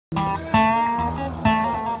Kaffa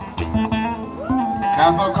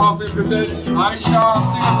Coffee presents Aisha,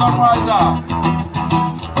 singer-songwriter.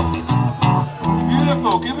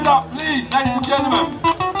 Beautiful, give it up please, ladies and gentlemen.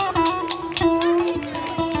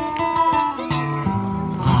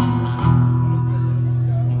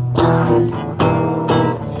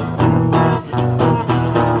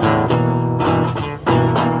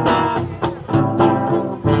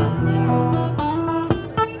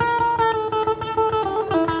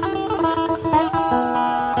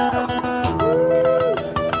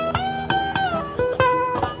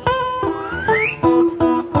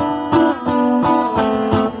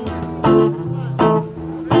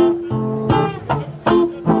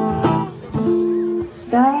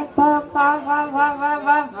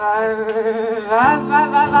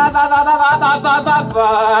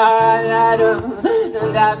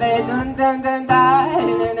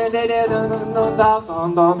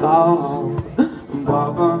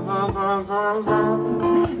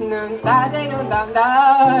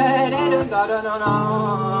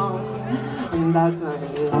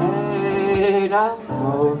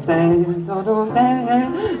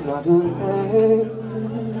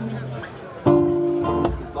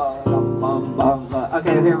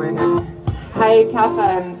 Okay, here we're here. Hi,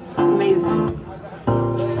 Kaffa, amazing.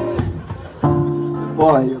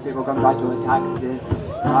 Before you people come try to attack this,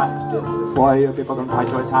 practice. Before you people come try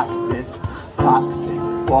to attack this, practice.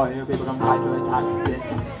 Before you people come try to attack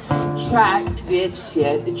this. Track this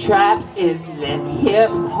shit. The trap is lit. Hip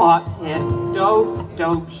hop, hip,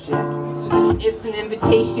 dope shit. It's an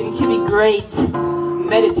invitation to be great.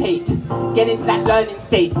 Meditate, get into that learning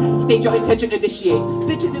state, state your intention, initiate.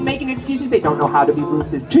 Bitches are making excuses, they don't know how to be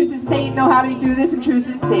ruthless. Truth is they ain't know how to do this, and truth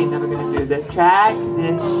is they ain't never gonna do this. Track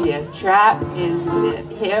this shit, trap is lit,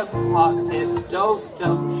 hip hop, hip, dope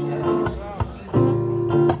shit.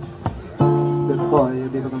 Before you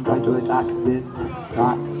people come try to attack this,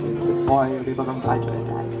 practice. Before you people come try to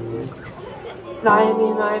attack this.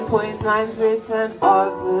 99.9%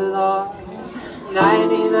 of the law.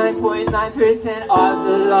 99.9% of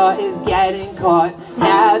the law is getting caught.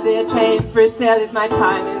 Now they're trained for sale as my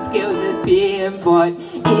time and skills is being bought.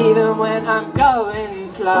 Even when I'm going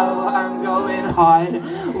slow, I'm going hard.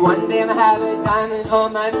 One day I'ma have a diamond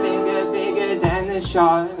on my finger bigger than the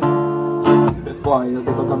shard. Before you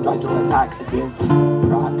people come try to attack this,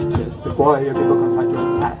 practice. Before you people come try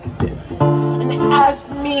to attack this. And as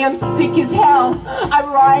for me, I'm sick as hell. I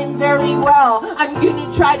rhyme very well. I'm gonna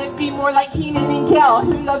try to be more like Keenan and Kel.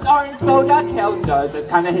 Who loves orange soda? Kel does, that's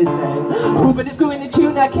kinda his thing. Who but is screwing the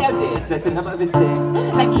tuna? Kel did, that's enough of his things.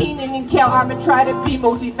 Like Keenan and Kel, I'ma try to be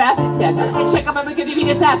multifaceted. And check out my gonna be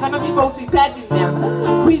the sass, I'ma be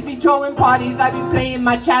multi-platinum. Queens be throwing parties, I be playing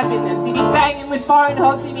my trap in them. See me banging with foreign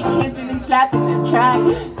hoes, see me kissing and slapping them. Track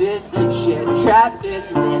this shit, trap is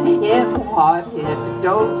lit, hip hop, hip,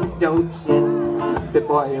 dope shit.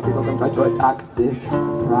 Before you people come try to attack this,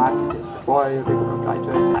 practice. Before you people come try to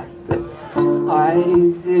attack this. I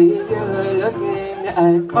see you looking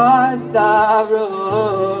across the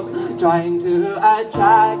room, trying to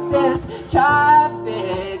attract this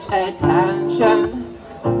childish attention.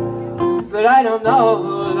 But I don't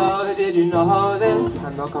know though, did you know this?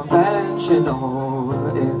 I'm not conventional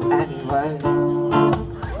in any way.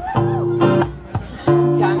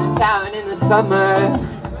 Camden Town in the summer,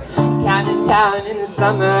 Camden Town in the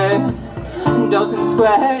summer, Gillett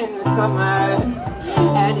Square in the summer,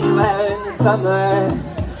 anywhere in the summer.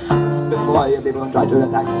 Before you people don't try to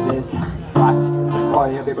attack this, practice. Before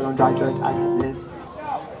you people don't try to attack this.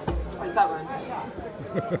 What's that one?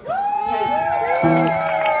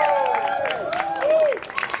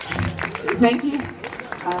 Thank you.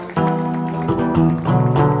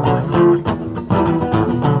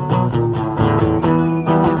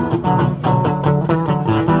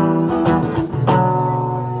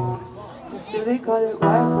 Still they call it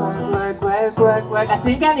work. I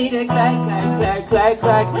think I need a clack. I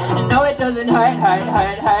know it doesn't hurt,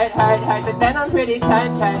 but then I'm pretty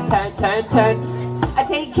turn. I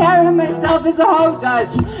take care of myself as the whole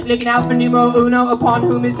does. Looking out for numero uno upon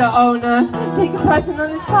whom is the onus. Take a person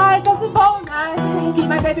on the side, that's a bonus. Keep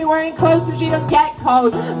my baby wearing clothes so she don't get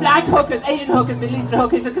cold. Black hookers, Asian hookers, Middle Eastern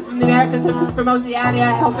hookers, hookers from the Americas, hookers from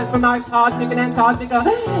Oceania, hookers from Antarctica and Antarctica,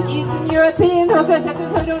 Eastern European hookers,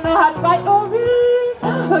 hookers who don't know how to write or read,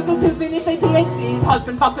 hookers who finish their PhDs,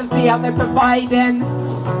 husband fuckers be out there providing.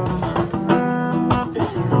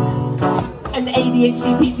 An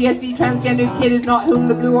ADHD, PTSD, transgender kid is not whom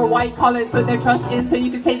the blue or white collars put their trust in. So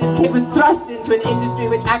you could say this kid was thrust into an industry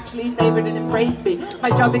which actually savored and embraced me. My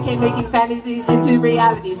job became making fantasies into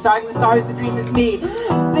reality. Starring the stars, the dream is me.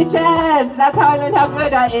 Bitches, that's how I learned how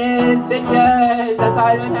good I is. Bitches, that's how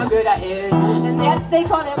I learned how good I is. And yet they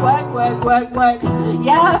call it work, work, work, work.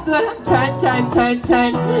 Yeah, but I'm turned.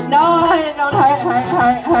 No, it don't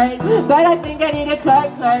hurt. But I think I need a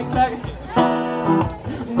clerk.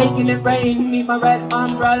 Making it rain, need my red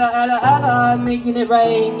umbrella, ella. Making it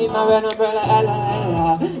rain, need my red umbrella,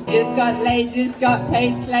 ella. Just got laid, just got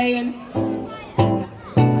paid slaying.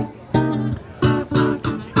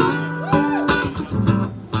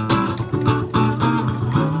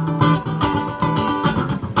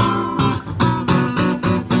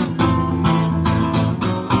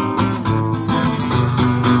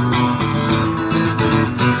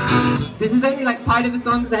 This is only like part of the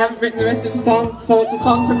song because I haven't written the rest of the song, so it's a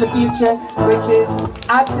song from the future which is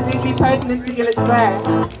absolutely pertinent to Gillett Square.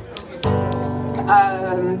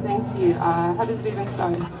 Thank you. How does it even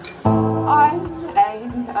start? I'm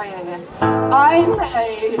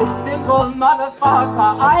a simple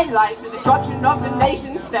motherfucker. I like the destruction of the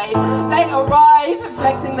nation state. They arrive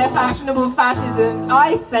flexing their fashionable fascisms.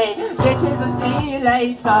 I say, bitches, I'll see you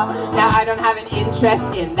later. Now I don't have an interest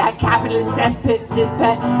in that capitalist cesspit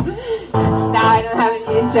cispet. Now I don't have an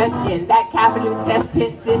interest in that capitalist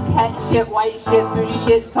cesspit cishet shit, white shit, booty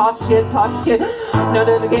shit, top shit. No,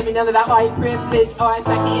 don't give me none of that white privilege. Oh, I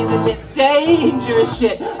suck it in the lip. Dangerous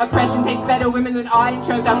shit. Oppression takes better women than I and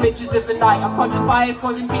shows out bitches of the night. Unconscious bias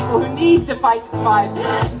causing people who need to fight to survive.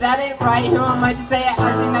 That ain't right. Who am I to say it?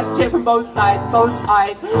 I've seen that shit from both sides, both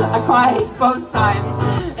eyes. I cried both times.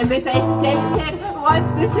 And they say, Alias Kid, what's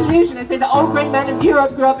the solution? I say the old great man of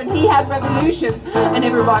Europe grew up and he had revolutions. And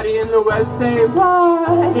everybody in the West say,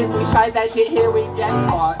 what? If we tried that shit here, we get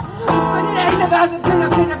caught. But it ain't about the glitter.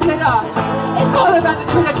 It's all about the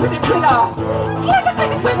Twitter.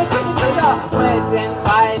 Words and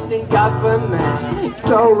vibes and governments,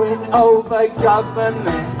 throwing over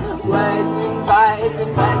governments. Words and vibes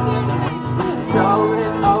and measurements,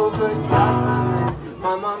 throwing over governments.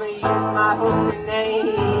 My mama used my open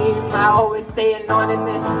name. I always stay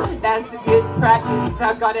anonymous. That's a good practice.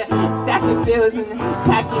 I got a stack of bills and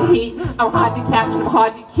packing heat. I'm hard to catch and I'm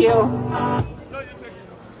hard to kill.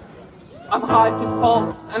 I'm hard to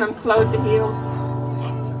fall and I'm slow to heal.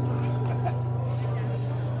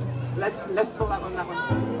 Let's pull that one.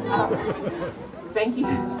 Thank you.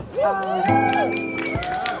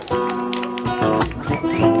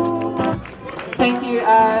 Thank you.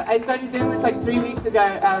 I started doing this like 3 weeks ago.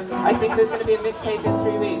 I think there's going to be a mixtape in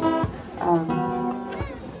 3 weeks.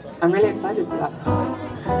 I'm really excited for that.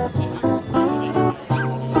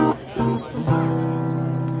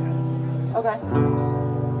 Okay.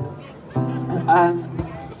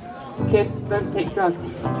 Kids, don't take drugs.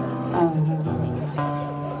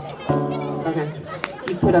 Okay.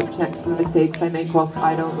 You put up checks and mistakes I make whilst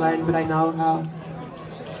I don't learn, but I know how.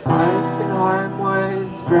 Scars can harm or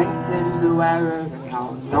strengthen the wearer, and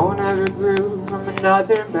how no one ever grew from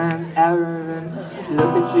another man's error. And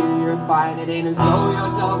look at you, you're fine, it ain't as though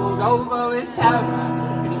you're doubled over with terror.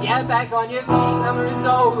 Gonna get back on your feet, I'm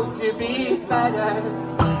resolved to be better.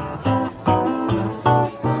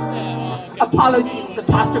 Apologies,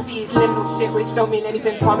 apostrophes, liminal shit which don't mean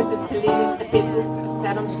anything. Promises, polemics, epistles,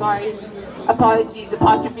 said I'm sorry. Apologies,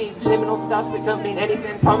 apostrophes, liminal stuff which don't mean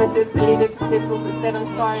anything. Promises, polemics, epistles, and said I'm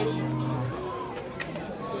sorry.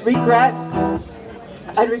 Regret.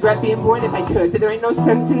 I'd regret being born if I could, but there ain't no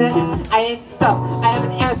sense in it. I ain't stuff, I have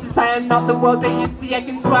an essence, I am not the world's agency. I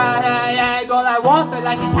can swag all I want, but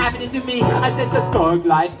life is happening to me. I said the thug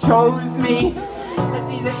life chose me.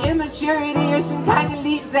 That's either immaturity or some kind of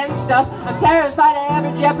elite zen stuff. I'm terrified I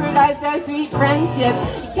ever jeopardized our sweet friendship.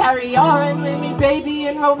 You carry on with me, baby,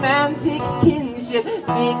 in romantic kinship.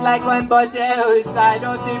 Sweet like one bottle side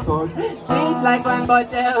of the boat. Sweet like one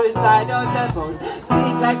bottle side of the boat.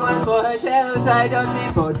 Sweet like one bottle side of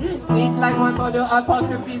the boat. Sweet like one bottle,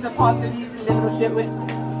 apostrophes, liminal shit which...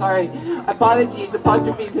 Sorry. Apologies,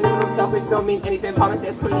 apostrophes, liminal stuff which don't mean anything.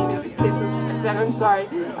 Promises, polemics, epistles, I said I'm sorry.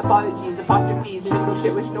 Apologies, apostrophes, liminal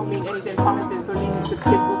shit which don't mean anything. Promises, polemics, epistles,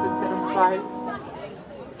 I said I'm sorry.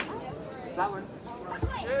 Is that one?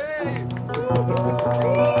 Thank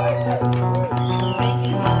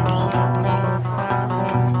you.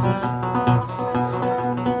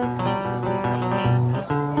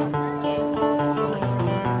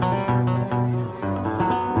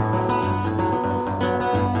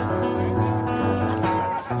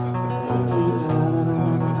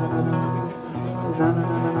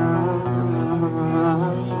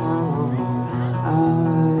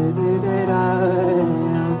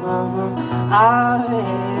 Living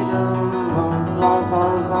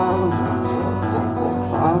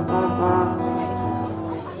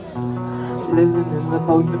in the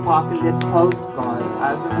post-apocalypse postcard.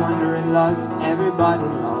 I've been wondering, lost, everybody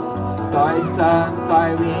lost. Sorry sir, I'm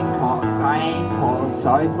sorry we ain't talked. I ain't called,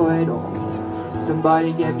 sorry for it all.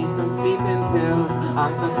 Somebody get me some sleeping pills.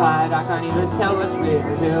 I'm so tired I can't even tell what's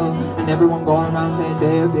real. And everyone going around saying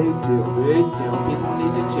they're a big deal, big deal. People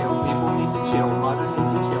need to chill, people need to chill, mothers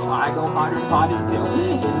need to chill. I go harder and harder still.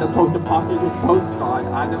 In the post-apocalypse postcard,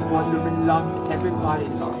 I've been wondering, lost, everybody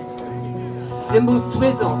lost. Symbol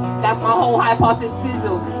swizzle, that's my whole hypothesis.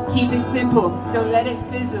 Keep it simple, don't let it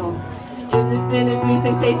fizzle. In this business we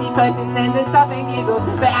say safety first and then the stuff and giggles.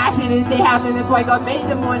 But accidents they happen, that's why God made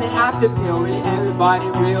the morning after pill. Really everybody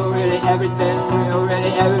real, really everything real,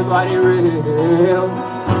 really everybody real.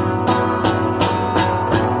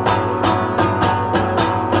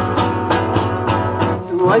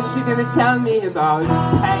 So what's she gonna tell me about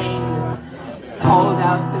pain? Hold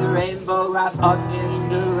out for the rainbow, wrap up in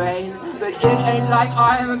the rain. But it ain't like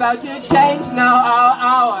I am about to change now,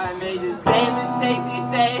 I made the same mistakes each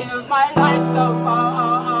day of my life so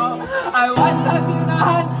far, I once have been a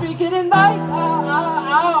hand speaking in my and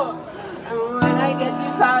when I get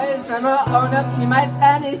to Paris, I'ma own up to my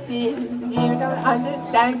fantasies. You don't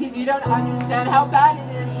understand, cause you don't understand how bad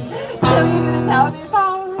it is. So you're gonna tell me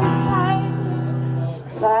about pain.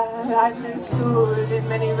 I've been schooled in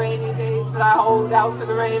many rainy days, but I hold out for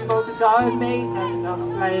the rainbow cause God made that stuff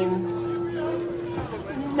plain.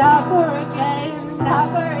 Never again,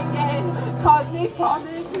 cosmic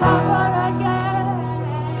promise, never again.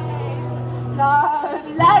 Love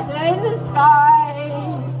letter in the sky,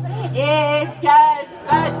 it gets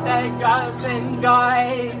better, girls and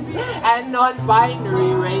guys. And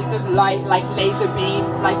non-binary rays of light, like laser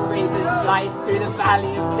beams, like razor slice through the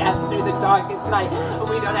valley of death, through the darkest night.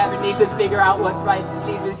 We don't ever need to figure out what's right, just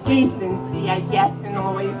leave with decency, I guess, and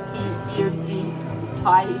always keep your beats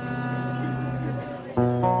tight.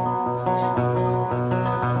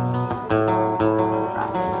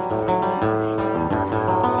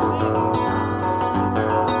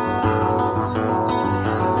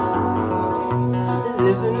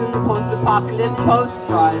 Living in the post-apocalypse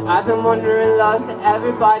postcard. I've been wondering, lost,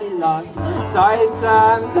 everybody lost. Sorry sir,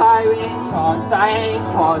 I'm sorry we ain't talked. I ain't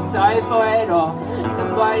called, sorry for it all.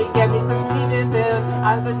 Somebody get me some sleeping pills.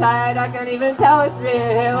 I'm so tired I can't even tell what's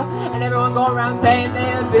real. And everyone go around saying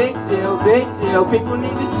they're a big deal, big deal. People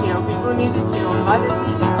need to chill, people need to chill. Mothers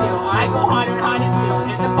need to chill. I go harder and harder still.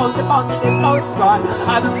 In the post-apocalypse postcard,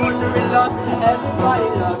 I've been wondering, lost, everybody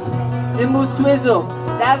lost. Symbol swizzle,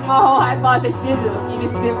 that's my whole hypothesis. Keep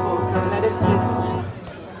it simple, don't let it fizzle.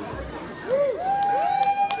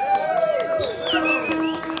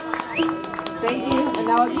 Thank you, and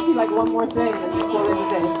now I'll give you like one more thing and just call it a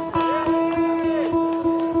day.